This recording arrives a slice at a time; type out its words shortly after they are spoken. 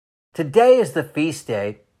Today is the feast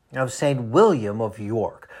day of St. William of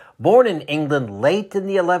York. Born in England late in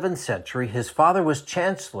the 11th century, his father was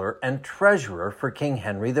chancellor and treasurer for King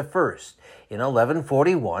Henry I. In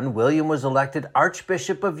 1141, William was elected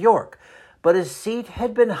Archbishop of York, but his seat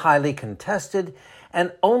had been highly contested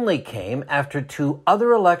and only came after two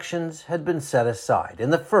other elections had been set aside. In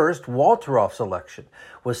the first, Walteroff's election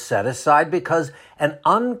was set aside because an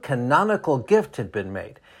uncanonical gift had been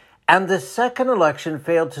made. And the second election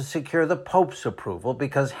failed to secure the Pope's approval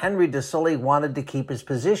because Henry de Sully wanted to keep his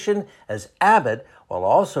position as abbot while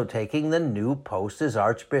also taking the new post as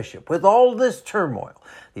archbishop. With all this turmoil,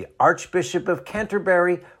 the Archbishop of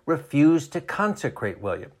Canterbury refused to consecrate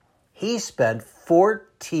William. He spent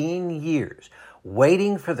 14 years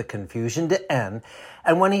waiting for the confusion to end,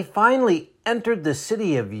 and when he finally entered the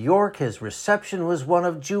city of York, his reception was one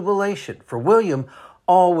of jubilation. For William,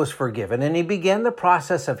 all was forgiven, and he began the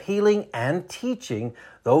process of healing and teaching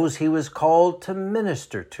those he was called to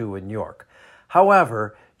minister to in York.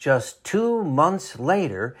 However, just 2 months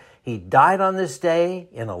later, he died on this day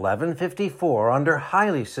in 1154 under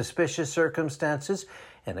highly suspicious circumstances,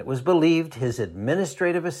 and it was believed his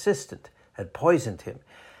administrative assistant had poisoned him.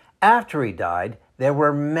 After he died, there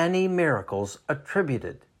were many miracles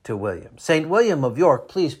attributed to William. St. William of York,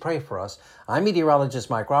 please pray for us. I'm meteorologist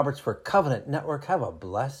Mike Roberts for Covenant Network. Have a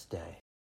blessed day.